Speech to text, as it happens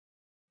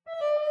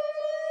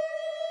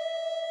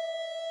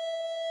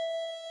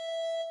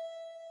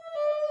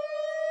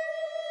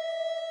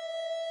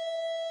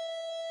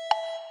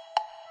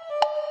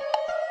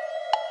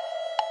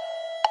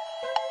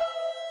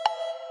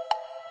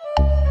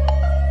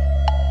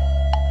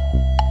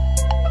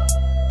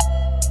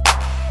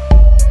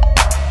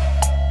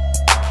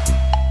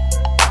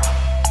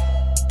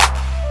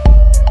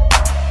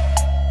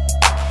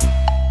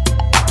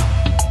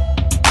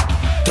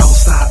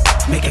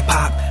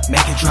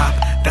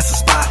that's the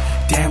spot.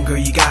 Damn girl,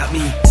 you got me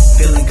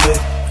feeling good,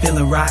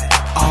 feeling right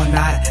all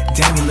night.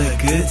 Damn, you look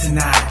good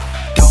tonight.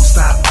 Don't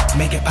stop,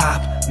 make it pop,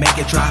 make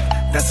it drop,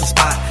 that's the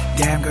spot.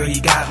 Damn girl,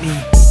 you got me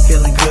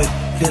feeling good,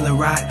 feeling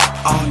right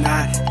all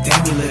night.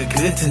 Damn, you look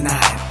good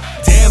tonight.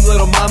 Damn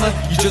little mama,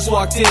 you just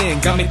walked in,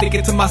 got me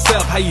thinking to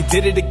myself how you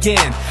did it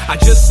again. I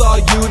just saw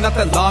you not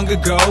that long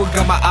ago,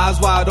 got my eyes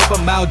wide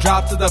open, mouth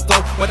dropped to the floor.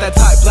 With that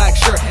tight black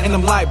shirt and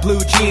them light blue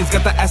jeans,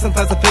 got the ass and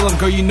thighs of feeling,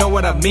 girl, you know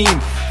what I mean.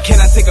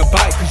 Can I take a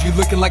bite, cause you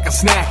looking like a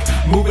snack,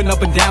 moving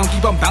up and down,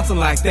 keep on bouncing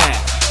like that.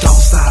 Don't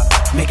stop,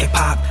 make it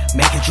pop,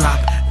 make it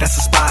drop, that's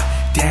the spot.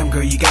 Damn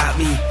girl, you got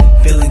me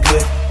feeling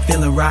good,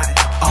 feeling right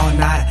all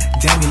night.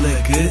 Damn, you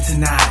look good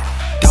tonight.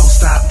 Don't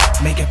stop,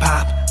 make it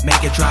pop,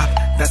 make it drop,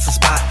 that's the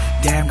spot.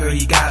 Damn girl,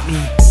 you got me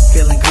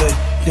feeling good,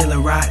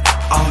 feeling right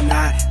all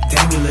night.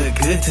 Damn, you look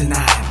good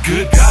tonight.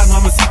 Good God,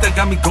 mamacita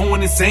got me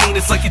going insane.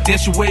 It's like you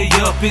dance your way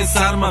up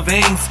inside of my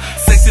veins.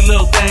 Sexy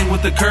little thing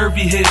with the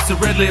curvy hips, the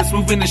red lips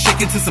moving and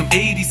shaking to some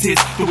 80s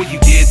hits. The way you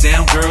get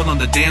down, girl, on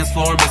the dance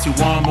floor makes me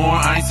want more.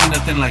 I ain't seen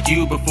nothing like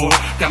you before.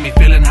 Got me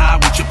feeling high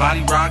with your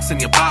body rocks and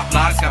your pop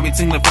locks. Got me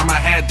tingling from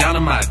my head down to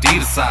my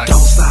Adidas socks.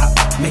 Don't stop,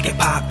 make it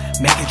pop,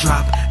 make it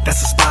drop,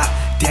 that's the spot.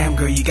 Damn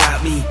girl, you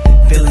got me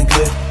feeling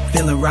good,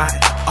 feeling right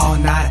all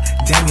night.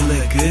 Damn, you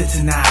look good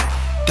tonight.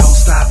 Don't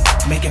stop,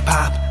 make it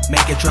pop,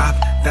 make it drop,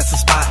 that's the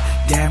spot.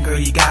 Damn girl,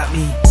 you got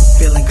me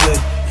feeling good,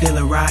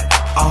 feeling right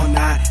all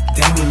night.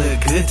 Damn, you look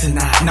good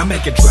tonight. Now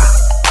make it drop.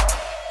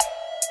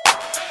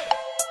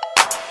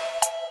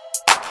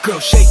 Girl,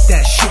 shake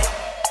that shit.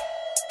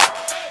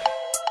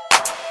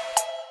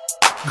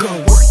 Girl,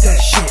 work that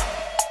shit.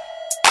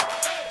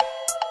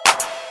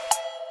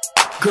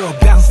 Girl,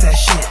 bounce that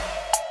shit.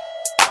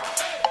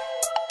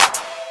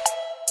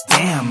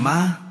 Damn,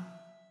 ma.